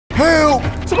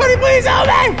Somebody please help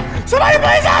me! Somebody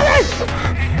please help me!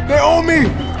 They own me!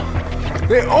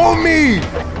 They own me!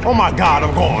 Oh my God,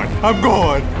 I'm gone. I'm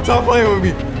gone. Stop playing with me.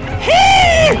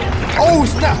 Hee! Oh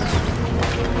snap!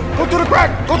 Go through the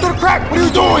crack! Go through the crack! What are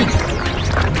you doing?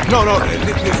 No, no,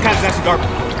 this cat is actually garbage.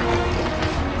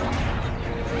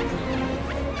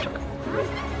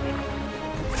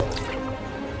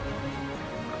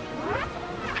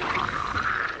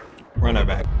 Run that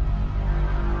back.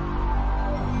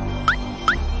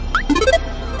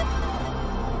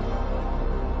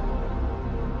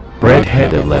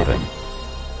 Redhead 11.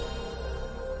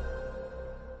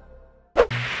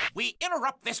 We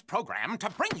interrupt this program to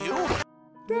bring you...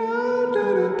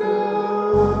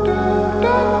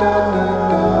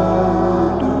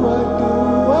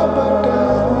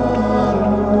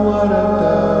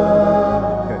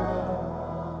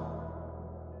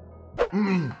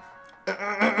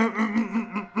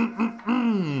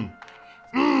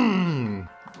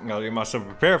 Gotta get myself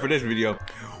prepared for this video.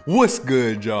 What's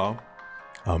good, y'all?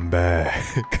 I'm back.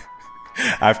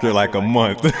 After like a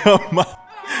month.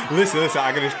 Listen,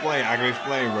 I can explain,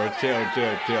 bro. Chill.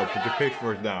 Put your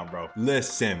pitchforks down, bro.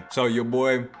 Listen, so your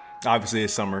boy, obviously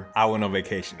it's summer. I went on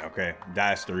vacation, okay?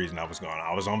 That's the reason I was gone.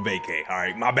 I was on vacay, all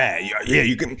right? My bad. Yeah,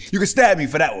 you can stab me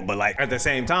for that one, but like at the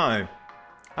same time,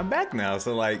 I'm back now,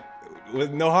 so like,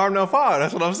 with no harm, no foul.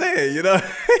 That's what I'm saying, you know?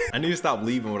 I need to stop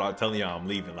leaving without telling y'all I'm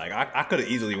leaving. Like, I could have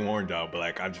easily warned y'all, but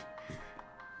like,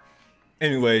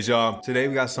 anyways, y'all, today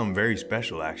we got something very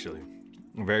special, actually.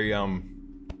 Very,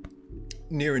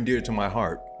 near and dear to my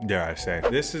heart, dare I say.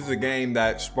 This is a game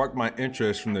that sparked my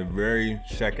interest from the very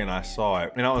second I saw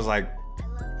it. And I was like,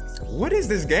 what is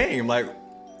this game? Like,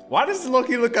 why does this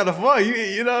low-key look kind of fun?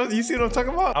 You know, you see what I'm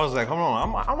talking about? I was like, hold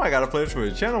on, I might gotta play this for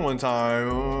the channel one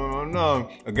time. No,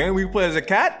 a game we play as a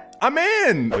cat? I'm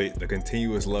in! Wait, the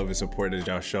continuous love and support that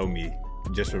y'all show me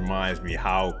just reminds me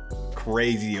how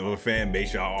crazy of a fan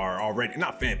base y'all are already.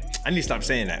 Not fan, I need to stop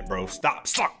saying that, bro. Stop.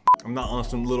 I'm not on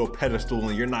some little pedestal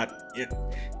and you're not.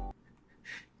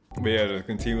 But yeah, the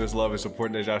continuous love and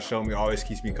support that y'all show me always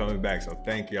keeps me coming back. So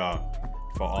thank y'all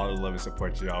for all the love and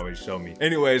support you always show me.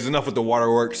 Anyways, enough with the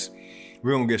waterworks.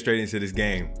 We're gonna get straight into this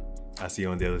game. I'll see you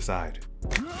on the other side.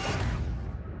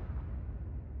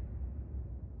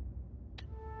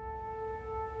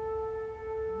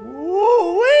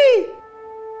 Woo-wee!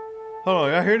 Hold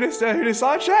on, y'all hear this? Y'all hear this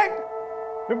soundtrack?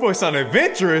 That boy sound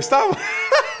adventurous. Stop.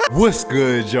 What's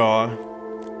good, y'all?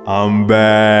 I'm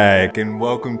back, and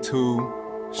welcome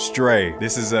to Stray.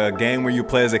 This is a game where you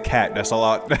play as a cat. That's all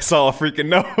I freaking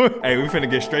know. Hey, we finna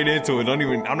get straight into it. I'm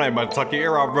not even about to talk your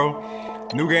ear off, bro.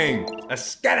 New game.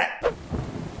 Let's get it.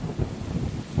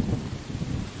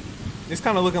 It's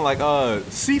kind of looking like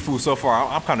Sifu so far.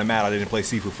 I'm kind of mad I didn't play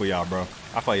Sifu for y'all, bro.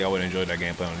 I thought y'all would enjoy that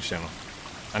gameplay on this channel.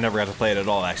 I never got to play it at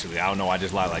all, actually. I don't know why I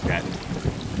just lied like that.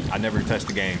 I never touched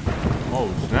the game. Oh,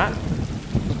 snap.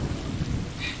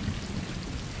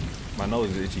 My nose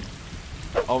is itchy.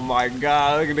 Oh my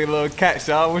God, look at the little cats,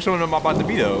 y'all. Which one am I about to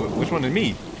be though? Which one is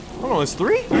me? Hold on, it's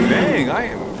 3?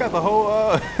 Dang, we got the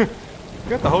whole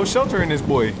got the whole shelter in this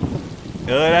boy.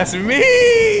 That's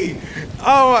me!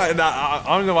 Oh my, nah,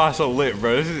 I don't know why I'm so lit,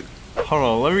 bro. This is, hold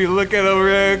on, let me look at it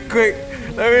real quick.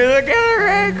 Let me look at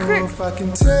it real quick. If I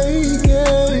can take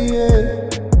it, yeah,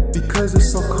 because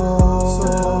it's so cold.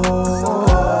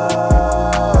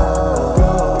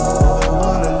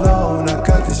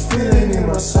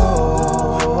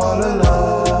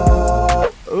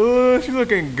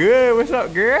 Looking good. What's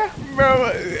up, girl?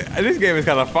 Bro, this game is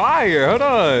kind of fire. Hold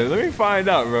on. Let me find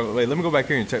out, bro. Wait, let me go back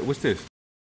here and check. What's this?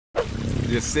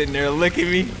 Just sitting there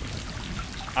licking me.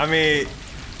 I mean,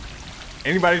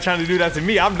 anybody trying to do that to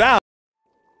me, I'm down.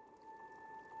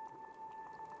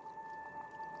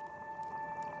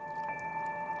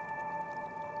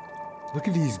 Look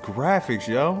at these graphics,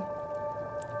 yo.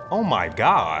 Oh my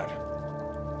God.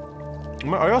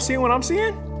 Are y'all seeing what I'm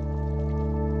seeing?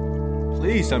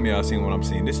 Please tell me y'all seeing what I'm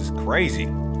seeing. This is crazy.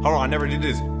 Hold on, I never did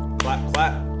this. Clap,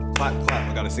 clap, clap,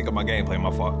 clap. I gotta sync up my gameplay, my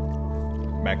fault.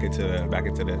 Back into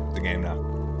the game now.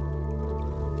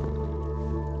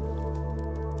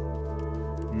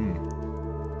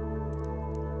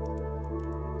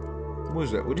 What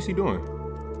is that? What is he doing?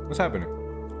 What's happening?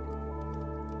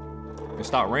 It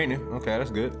stopped raining. Okay, that's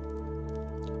good.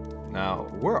 Now,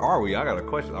 where are we? I got a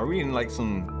question. Are we in like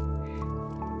some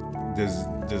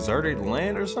deserted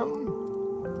land or something?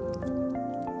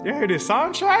 You hear this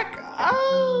soundtrack?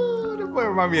 Oh, that boy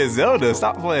remind me of Zelda.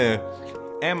 Stop playing.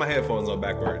 And my headphones are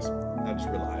backwards. I just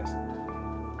realized.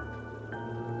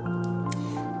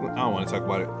 I don't want to talk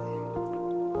about it.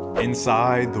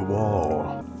 Inside the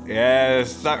wall.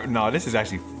 Yes, sir. No, this is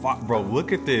actually fuck, bro.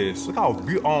 Look at this. Look how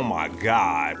beautiful. Oh my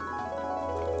god.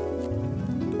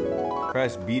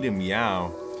 Press B to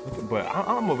meow. But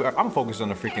I'm focused on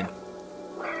the freaking.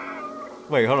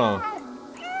 Wait, hold on.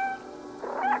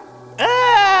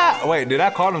 Ah! Wait, did I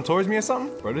call them towards me or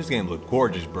something? Bro, this game look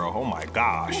gorgeous, bro. Oh my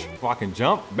gosh. If I can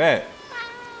jump, bet.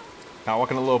 Can I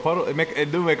walk in a little puddle?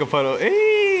 It do make a puddle.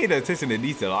 Hey, the attention to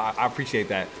detail. I appreciate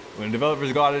that. When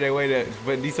developers go out of their way to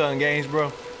put detail in games,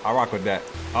 bro, I rock with that.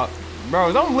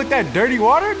 Bro, don't lick that dirty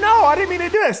water. No, I didn't mean to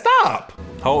do that. Stop.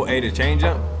 Hold A to change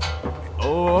up.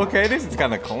 Oh, okay. This is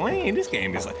kind of clean. This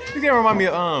game is like. This game remind me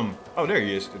of Oh, there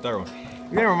he is. The third one.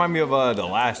 This game remind me of The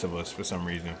Last of Us for some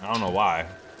reason. I don't know why.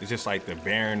 It's just like the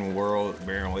barren world,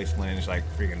 barren wasteland. It's like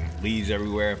freaking leaves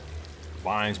everywhere,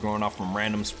 vines growing off from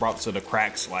random sprouts of the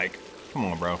cracks. Like, come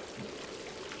on, bro.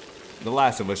 The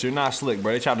Last of Us, you're not slick,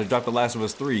 bro. They tried to drop The Last of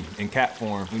Us 3 in cat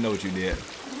form. We know what you did.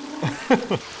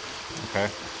 Okay.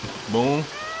 Boom.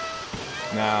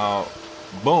 Now,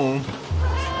 boom.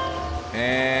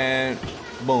 And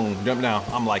boom. Jump down.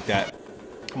 I'm like that.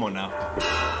 Come on now.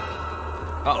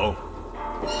 Uh-oh.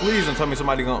 Please don't tell me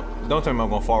don't tell me I'm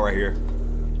gonna fall right here.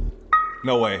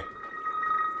 No way.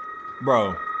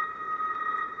 Bro.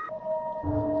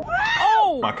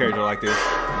 Oh! My character like this.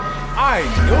 I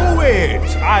knew it!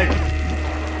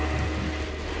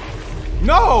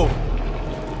 No!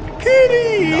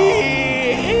 Kitty! No.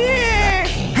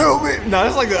 Help me! No,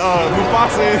 it's like the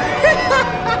Mufasa.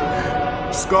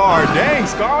 Scar. Dang,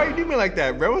 Scar, why you do me like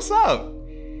that, bro? What's up?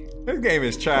 This game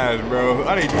is trash, bro.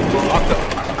 I didn't even off the.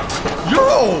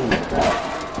 Yo!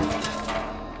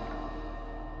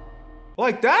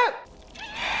 Like that?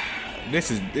 This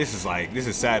is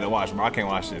sad to watch, bro. I can't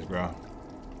watch this, bro.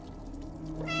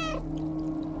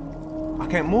 I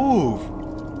can't move.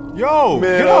 Yo,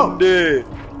 man, get up. I'm dead.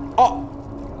 Oh.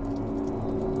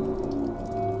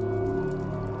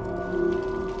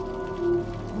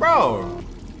 Bro.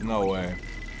 No way.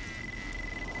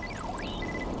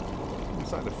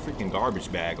 It's like a freaking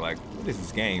garbage bag. Like, what is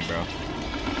this game, bro?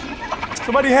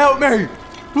 Somebody help me,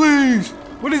 please.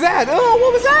 What is that? Oh,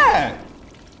 what was that?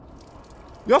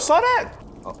 Y'all saw that?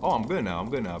 Oh, I'm good now. I'm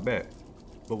good now, I bet.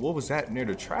 But what was that near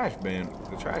the trash bin?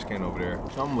 The trash can over there.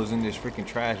 Something was in this freaking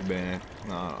trash bin.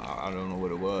 I don't know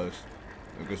what it was.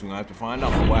 I guess we're gonna have to find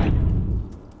out, boy.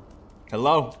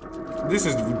 Hello? This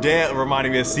is dead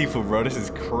reminding me of seafood, bro. This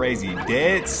is crazy.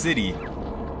 Dead City.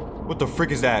 What the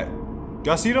frick is that?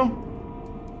 Y'all see them?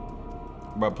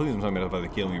 Bro, please don't tell me that's about to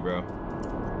kill me, bro.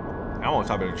 I don't want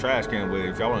to talk about the trash can, but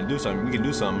if y'all want to do something, we can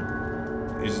do something.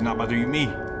 It's just not about to be me.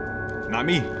 Not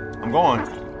me. I'm going.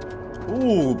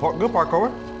 Ooh, good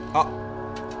parkour. Oh.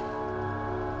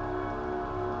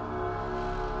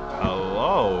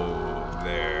 Hello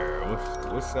there.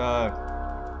 What's I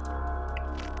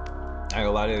ain't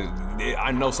gonna lie,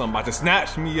 I know something about to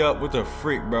snatch me up. What the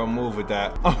freak, bro? Move with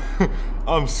that.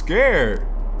 I'm scared.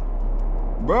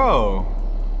 Bro.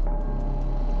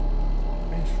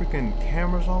 There's freaking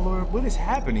cameras all over. What is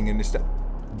happening in this stuff?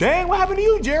 Dang, what happened to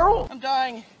you, Gerald? I'm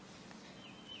dying.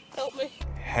 Help me.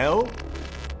 Help?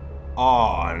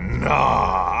 Oh,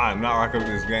 nah. I'm not rocking with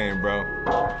this game, bro.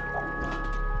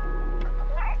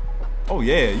 Oh,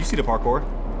 yeah. You see the parkour.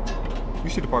 You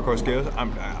see the parkour skills. I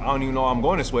don't even know I'm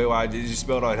going this way. Well, I just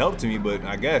spelled out help to me, but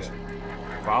I guess.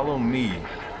 Follow me.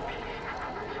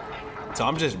 So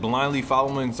I'm just blindly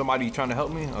following somebody trying to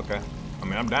help me? Okay. I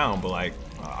mean, I'm down, but like,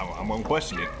 I'm gonna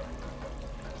question it.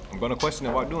 I'm gonna question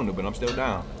it while doing it, but I'm still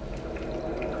down.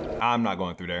 I'm not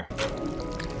going through there.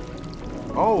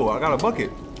 Oh, I got a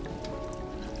bucket.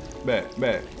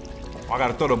 Bet. I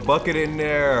gotta throw the bucket in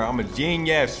there. I'm a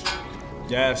genius.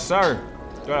 Yes, sir.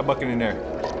 Throw that bucket in there.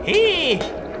 Hey!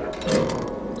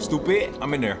 Stupid.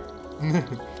 I'm in there.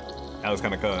 That was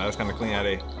kind of cool. That was kind of clean out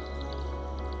there.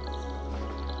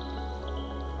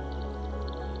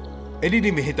 It didn't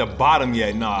even hit the bottom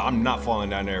yet. Nah, I'm not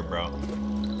falling down there, bro.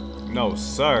 No,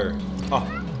 sir. Oh,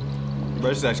 bro,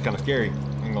 this is actually kind of scary.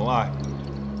 I ain't gonna lie.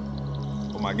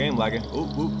 Oh, my game lagging.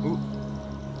 Ooh.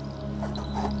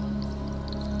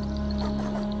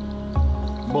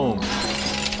 Boom.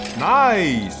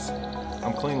 Nice.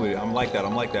 I'm clean with it. I'm like that.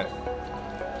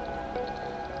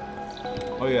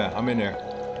 Oh yeah, I'm in there.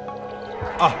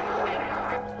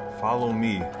 Follow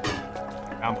me.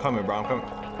 I'm coming, bro. I'm coming.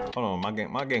 Hold on, my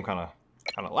game kind of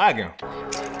lagging.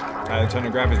 I had to turn the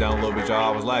graphics down a little bit,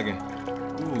 y'all. I was lagging.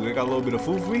 Ooh, they got a little bit of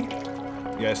food for me.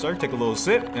 Yes, sir. Take a little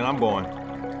sip, and I'm going.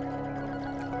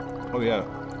 Oh yeah,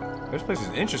 this place is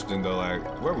interesting though. Like,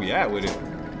 where we at with it?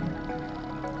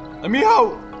 Let me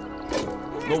out.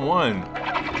 The one.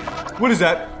 What is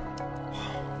that?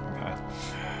 God.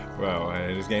 Bro,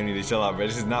 man, this game need to chill out, bro.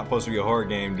 This is not supposed to be a horror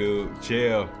game, dude.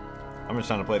 Chill. I'm just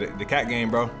trying to play the cat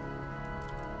game, bro.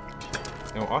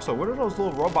 And also, where do those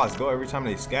little robots go every time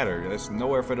they scatter? There's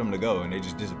nowhere for them to go, and they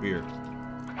just disappear.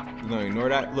 You gonna ignore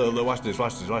that? Look, watch this,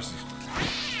 watch this, watch this.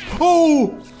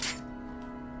 Oh!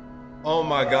 Oh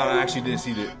my God, I actually didn't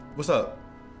see that. What's up?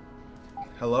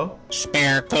 Hello?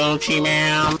 Spare coochie,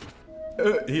 ma'am.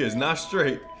 He is not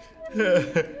straight.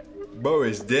 Bro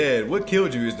is dead. What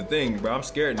killed you is the thing, bro. I'm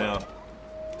scared now.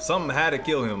 Something had to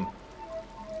kill him.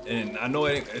 And I know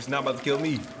it's not about to kill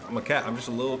me. I'm a cat. I'm just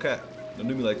a little cat. Don't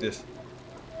do me like this.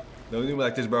 Don't do me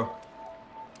like this, bro.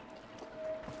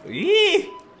 Yee!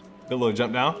 Good little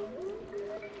jump down.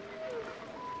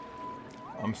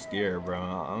 I'm scared, bro.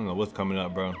 I don't know what's coming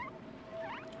up, bro.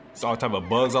 It's all type of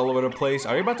bugs all over the place.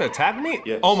 Are you about to attack me?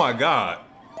 Yes. Oh my God.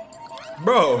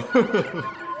 Bro.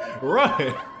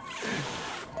 Run.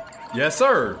 Yes,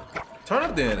 sir. Turn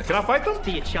up then. Can I fight them?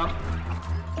 See you, chump.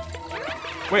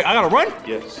 Wait, I gotta run?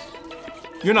 Yes.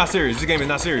 You're not serious. This game is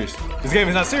not serious. This game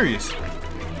is not serious.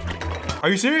 Are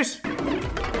you serious?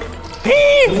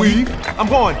 Weave. I'm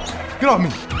going. Get off me.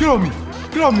 Get off me.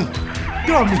 Get off me.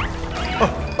 Get off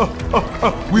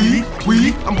me.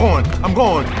 Weave. I'm going. I'm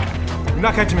going. You're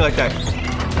not catching me like that.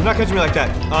 You're not catching me like that.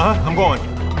 Uh-huh. I'm going.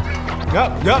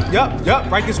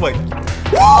 Yup. Right this way.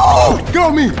 Woo! Get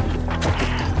off me.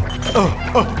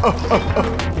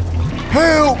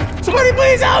 Help! Somebody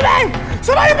please help me!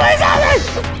 Somebody please help me!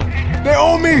 They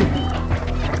own me!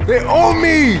 They own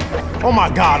me! Oh my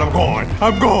God, I'm gone.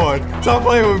 I'm gone. Stop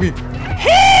playing with me.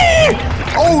 Hey!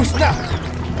 Oh snap!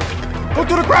 Go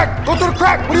through the crack! Go through the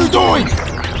crack! What are you doing?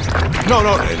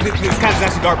 No, this cat is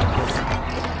actually garbage.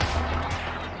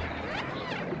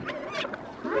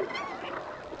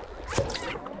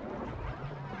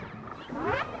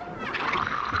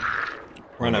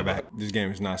 Run that back. This game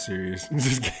is not serious.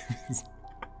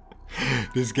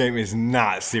 This game is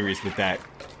not serious with that.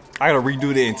 I gotta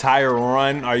redo the entire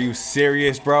run. Are you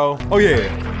serious, bro? Oh yeah.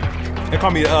 They call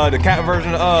me the cat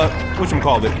version of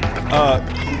whatchamacallit.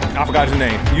 I forgot his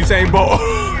name. Usain Bolt.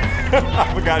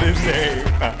 I forgot his name.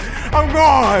 I'm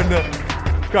gone.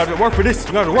 Gotta work for this.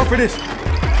 Gotta work for this.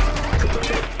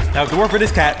 I have to work for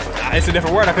this cat. It's a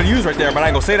different word I could use right there, but I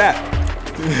ain't gonna say that.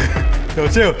 Yo,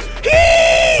 chill.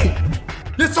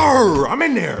 Yes, sir! I'm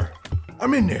in there.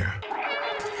 I'm in there.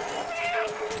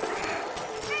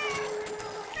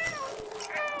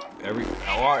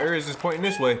 All areas is pointing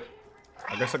this way.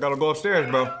 I guess I gotta go upstairs,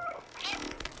 bro.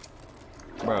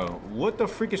 Bro, what the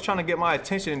freak is trying to get my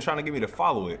attention and trying to get me to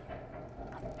follow it?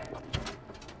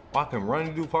 Oh, I can run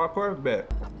and do parkour?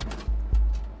 Bet.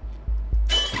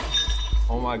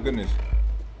 Oh my goodness.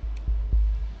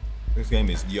 This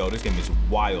game is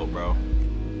wild, bro.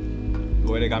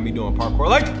 The way they got me doing parkour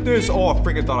like this. Oh, I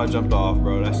freaking thought I jumped off,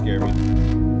 bro. That scared me.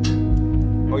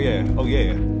 Oh yeah.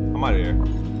 I'm out of here.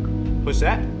 Push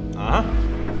that. Uh-huh.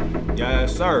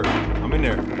 Yes, sir. I'm in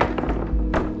there.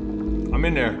 I'm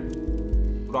in there.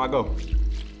 Where do I go?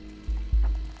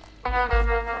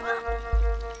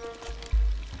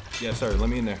 Yes, sir. Let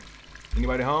me in there.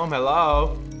 Anybody home?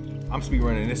 Hello? I'm speed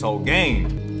running this whole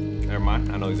game. Never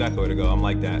mind. I know exactly where to go. I'm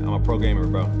like that. I'm a pro gamer,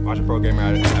 bro. Watch a pro gamer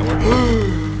at work.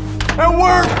 At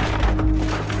work!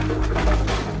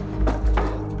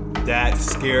 That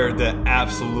scared the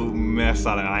absolute mess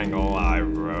out of me. I ain't gonna lie,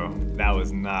 bro. That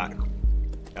was not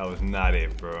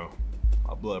it, bro.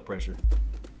 My blood pressure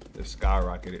just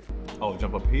skyrocketed. Oh,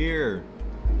 jump up here.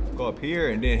 Go up here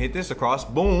and then hit this across.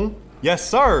 Boom. Yes,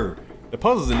 sir. The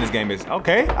puzzles in this game is,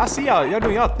 okay, I see y'all. Y'all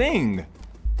doing y'all thing.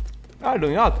 Y'all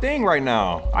doing y'all thing right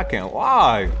now. I can't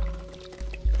lie.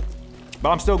 But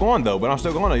I'm still going though.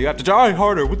 You have to try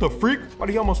harder. What the freak? Why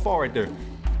did he almost fall right there?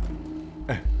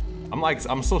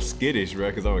 I'm so skittish, bro,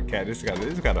 because I'm a cat. This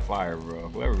is kind of fire, bro.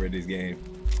 Whoever read this game,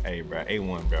 hey, bro,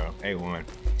 A1, bro, A1.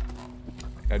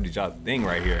 Gotta do y'all thing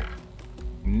right here.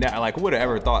 Nah, like, who would have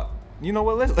ever thought? You know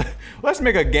what? Let's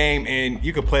make a game and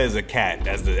you can play as a cat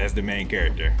as the main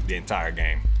character the entire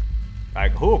game.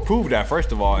 Like, who approved that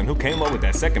first of all, and who came up with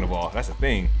that second of all? That's the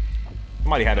thing.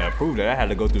 Somebody had to approve that. I had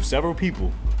to go through several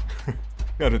people.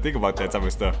 You have to think about that type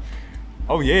of stuff.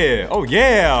 Oh yeah, oh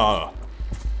yeah.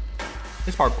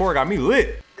 This parkour got me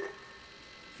lit.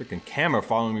 Freaking camera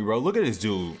following me, bro. Look at this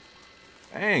dude.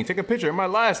 Dang, take a picture. It might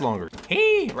last longer.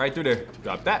 Hey, right through there.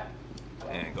 Drop that.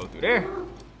 And go through there.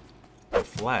 The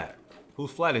flat. Whose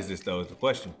flat is this, though, is the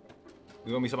question.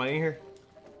 You gonna be somebody in here?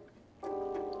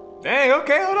 Dang,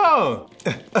 okay, hold on.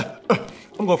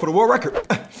 I'm going for the world record.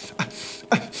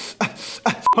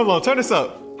 Hold on, turn this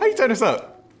up. How you turn this up?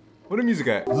 Where the music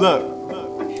at? Look.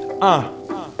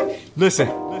 Listen.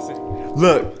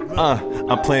 Look,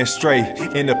 I'm playing straight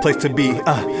in the place to be.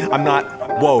 I'm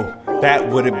not, whoa. That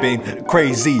would have been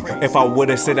crazy if I would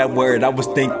have said that word I was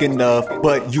thinking of.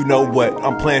 But you know what?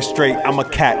 I'm playing straight. I'm a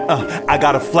cat. I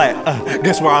got a flat.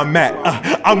 Guess where I'm at?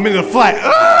 I'm in the flat.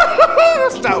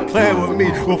 Stop playing with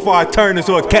me before I turn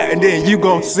into a cat, and then you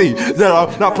gon' see that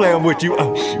I'm not playing with you.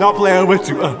 Not playing with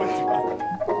you.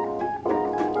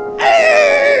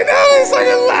 Hey, that was like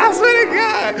a last minute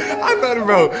guy. I thought,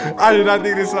 bro, I did not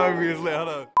think this song would be this lit. Hold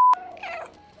on.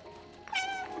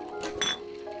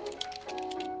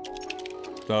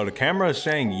 So the camera is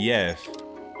saying yes.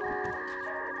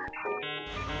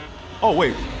 Oh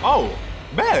wait, oh,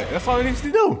 bad. That's all it needs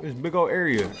to do. This big old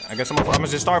area. I guess I'm gonna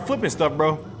just start flipping stuff,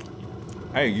 bro.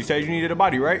 Hey, you said you needed a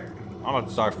body, right? I'm about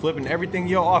to start flipping everything in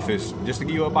your office just to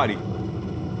give you a body.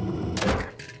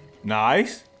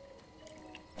 Nice.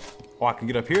 Oh, I can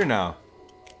get up here now.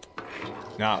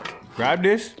 Now, grab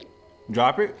this,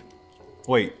 drop it.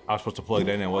 Wait, I was supposed to plug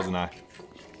that in, wasn't I?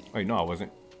 Wait, no, I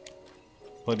wasn't.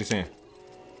 Plug this in.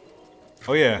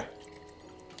 Oh yeah.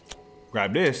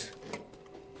 Grab this.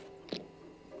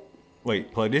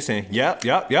 Wait, plug this in. Yep.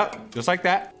 Just like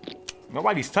that.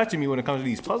 Nobody's touching me when it comes to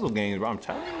these puzzle games, bro. I'm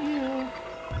telling you.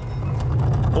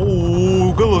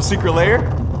 Oh, good little secret lair.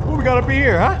 What we got up in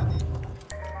here, huh?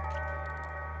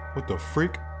 What the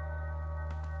freak?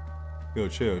 Yo,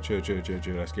 chill.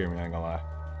 That scared me, I ain't gonna lie.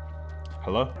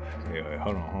 Hello? Hey, wait,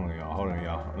 hold on,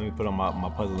 y'all. Let me put on my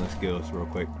puzzling skills real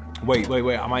quick. Wait.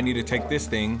 I might need to take this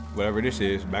thing, whatever this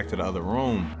is, back to the other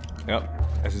room. Yep,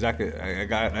 that's exactly, I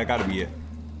gotta be it.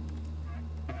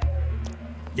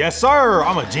 Yes, sir,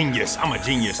 I'm a genius.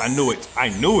 I knew it.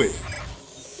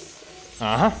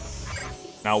 Uh-huh.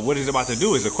 Now, what it's about to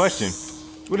do is a question.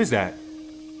 What is that?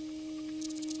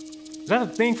 Is that a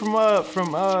thing from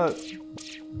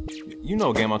you know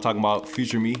what game I'm talking about,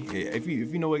 Future Me. If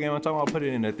you know what game I'm talking about, put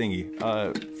it in the thingy.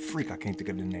 Freak, I can't think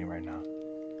of the name right now.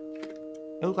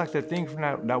 It looked like that thing from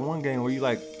that one game where you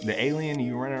like the alien and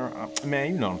you run around.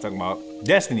 Man, you know what I'm talking about.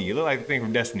 Destiny, it looked like the thing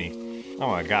from Destiny. Oh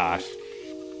my gosh.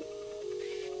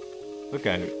 Look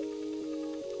at it.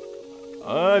 Do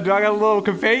I got a little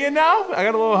companion now? I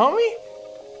got a little homie?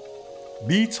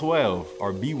 B12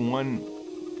 or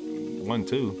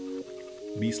B112.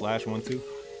 B/12.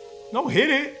 No, hit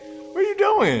it. What are you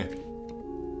doing?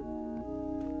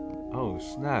 Oh,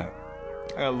 snap.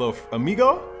 I got a little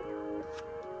amigo.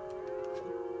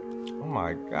 Oh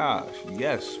my gosh.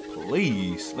 Yes,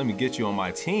 please. Let me get you on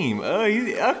my team.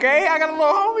 Okay, I got a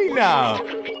little homie now.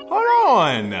 Hold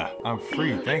on. I'm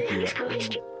free, thank you.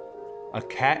 A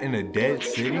cat in a dead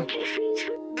city?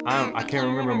 I can't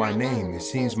remember my name. It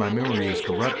seems my memory is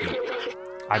corrupted.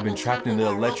 I've been trapped in the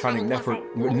electronic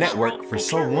network for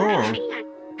so long.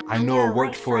 I know it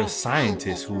worked for a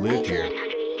scientist who lived here.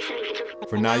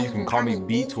 For now, you can call me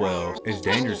B12. It's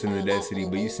dangerous in the dead city,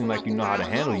 but you seem like you know how to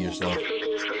handle yourself.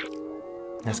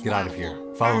 Let's get out of here.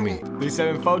 Follow me.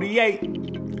 3748.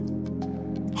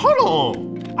 Hold on.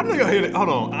 I know y'all hear it. Hold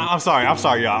on. I'm sorry,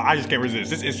 y'all. I just can't resist.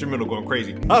 This instrumental going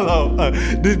crazy. Hello.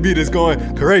 This beat is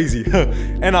going crazy.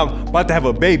 And I'm about to have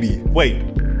a baby. Wait.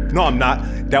 No, I'm not.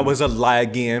 That was a lie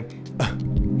again.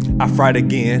 I fried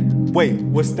again. Wait,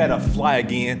 what's that? A fly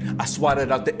again? I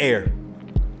swatted out the air.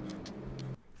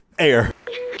 The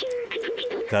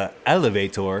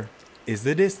elevator is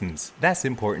the distance. That's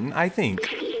important, I think.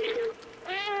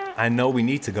 I know we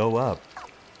need to go up.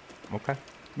 Okay,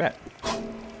 bet.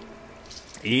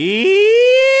 Wait,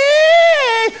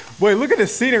 look at the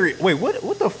scenery. Wait,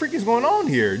 what the freak is going on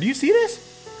here? Do you see this?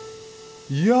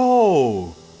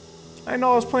 Yo, I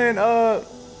know I was playing,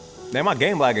 damn, my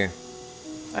game lagging.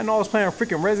 I know I was playing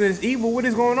freaking Resident Evil. What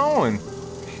is going on?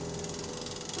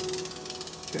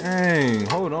 Dang,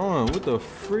 hold on. What the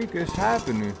freak is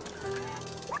happening?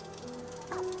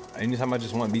 Anytime I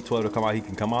just want B12 to come out, he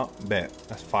can come out. Bet.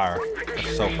 That's fire.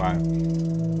 That's so fire.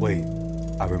 Wait,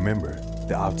 I remember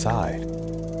the outside.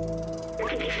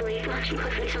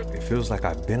 It feels like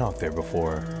I've been out there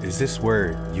before. Is this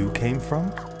where you came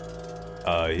from?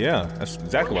 Yeah, that's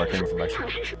exactly where I came from,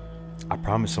 actually. I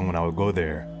promised someone I would go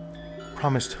there.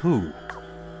 Promised who?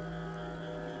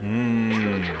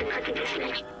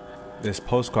 This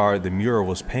postcard, the mural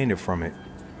was painted from it.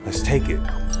 Let's take it.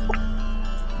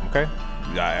 Okay?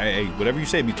 Hey, whatever you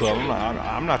say, B12.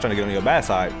 I'm not trying to get on your bad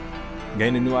side.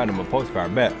 Gain a new item, a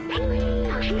postcard, bet.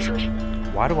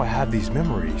 Why do I have these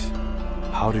memories?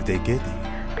 How did they get here?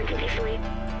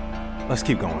 Let's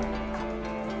keep going.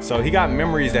 So he got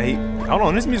memories that he... Hold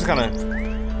on, this music kind of...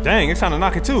 Dang, it's kind of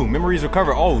knocking too. Memories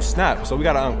recover. Oh, snap. So we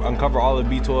got to uncover all of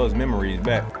B12's memories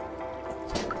back.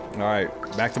 All right,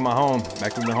 back to my home.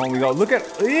 Back to the home we go. Look at...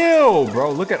 Ew,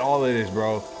 bro. Look at all of this,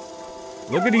 bro.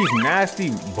 Look at these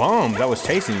nasty bums that was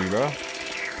chasing me, bro.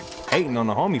 Hating on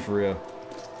the homie for real.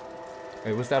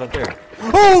 Hey, what's that up there?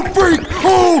 Oh, freak!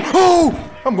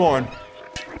 Oh! I'm going.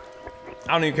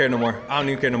 I don't even care no more. I don't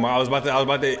even care no more. I was about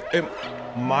to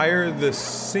admire the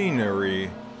scenery.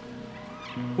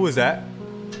 Who is that?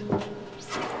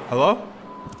 Hello?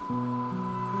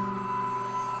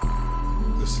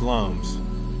 The slums.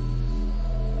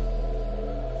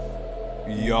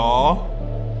 Y'all,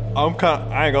 I ain't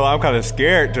gonna lie, I'm kind of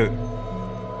scared to.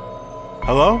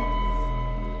 Hello?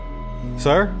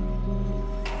 Sir?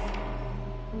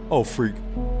 Oh, freak.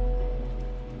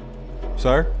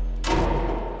 Sir?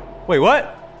 Wait,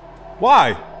 what?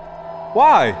 Why?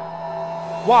 Why?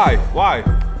 Why?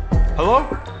 Hello?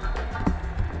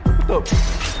 What the?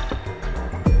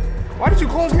 Why did you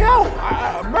close me out?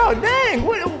 Bro, dang,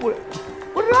 what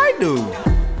did I do?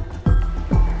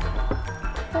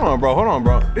 Hold on,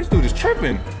 bro. This dude is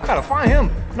tripping. I gotta find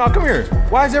him. No, come here.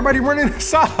 Why is everybody running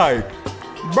inside?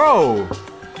 Bro,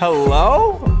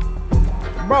 hello?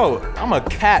 Bro, I'm a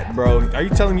cat, bro. Are you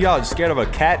telling me y'all are scared of a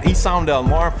cat? He sounded an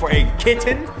alarm for a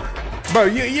kitten? Bro,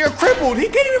 you're crippled. He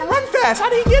can't even run fast. How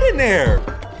did he get in there?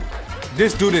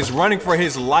 This dude is running for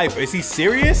his life. Is he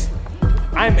serious?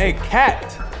 I'm a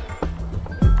cat.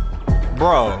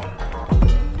 Bro.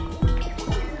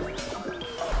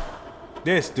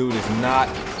 This dude is not.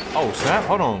 Oh, snap.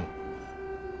 Hold on.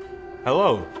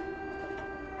 Hello.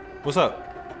 What's up?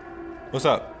 What's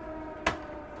up?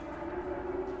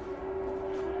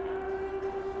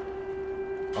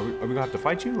 Are we gonna have to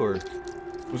fight you, or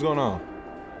what's going on?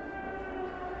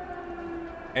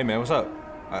 Hey man, what's up?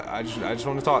 I just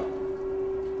want to talk.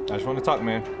 I just want to talk,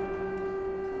 man.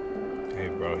 Hey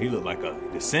bro, he looked like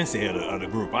the sensei of the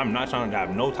group. I'm not trying to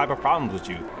have no type of problems with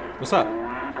you. What's up?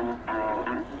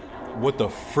 What the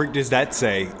freak does that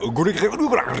say?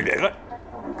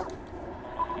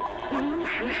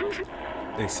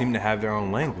 They seem to have their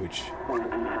own language.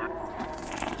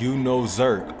 You know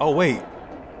Zerk. Oh wait.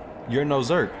 You're no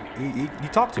Zerk. You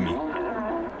talk to me.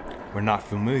 We're not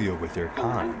familiar with your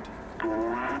kind.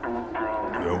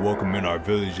 You're welcome in our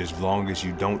village as long as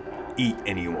you don't eat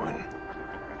anyone.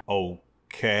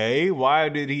 Okay, why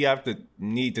did he have to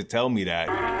need to tell me that?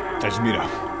 Touch me though.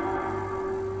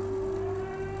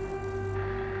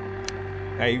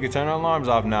 Hey, you can turn our alarms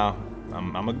off now.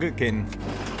 I'm a good kitten.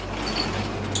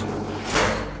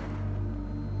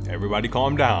 Everybody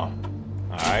calm down.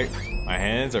 All right, my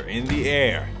hands are in the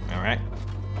air. All right,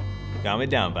 calm it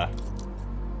down, bud.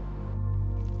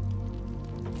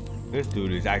 This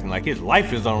dude is acting like his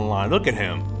life is on the line. Look at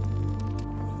him.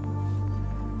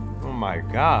 Oh my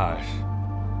gosh.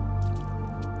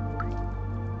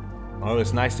 Well,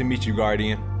 it's nice to meet you,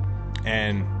 Guardian.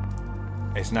 And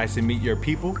it's nice to meet your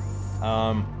people.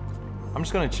 I'm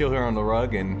just gonna chill here on the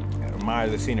rug and admire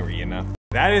the scenery, you know?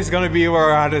 That is gonna be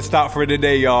where I had to stop for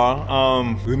today,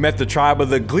 y'all. We met the tribe of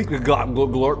the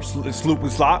Glorp Sloop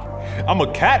and Slop. I'm a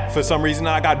cat for some reason.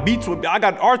 I got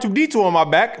R2D2 on my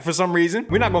back for some reason.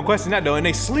 We're not gonna question that though, and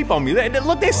they sleep on me.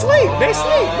 Look, they sleep. They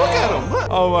sleep. Look at them. Look.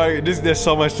 Oh my, there's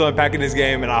so much to unpack in this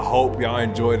game, and I hope y'all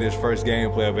enjoyed this first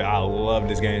gameplay of it. I love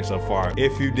this game so far.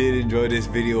 If you did enjoy this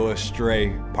video,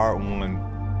 Astray Part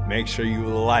 1, make sure you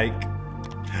like,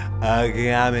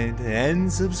 comment,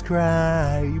 and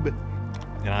subscribe.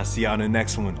 And I'll see y'all in the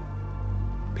next one.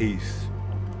 Peace.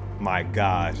 My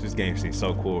gosh, this game seems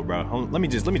so cool, bro. Let me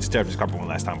just tear up this carpet one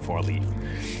last time before I leave.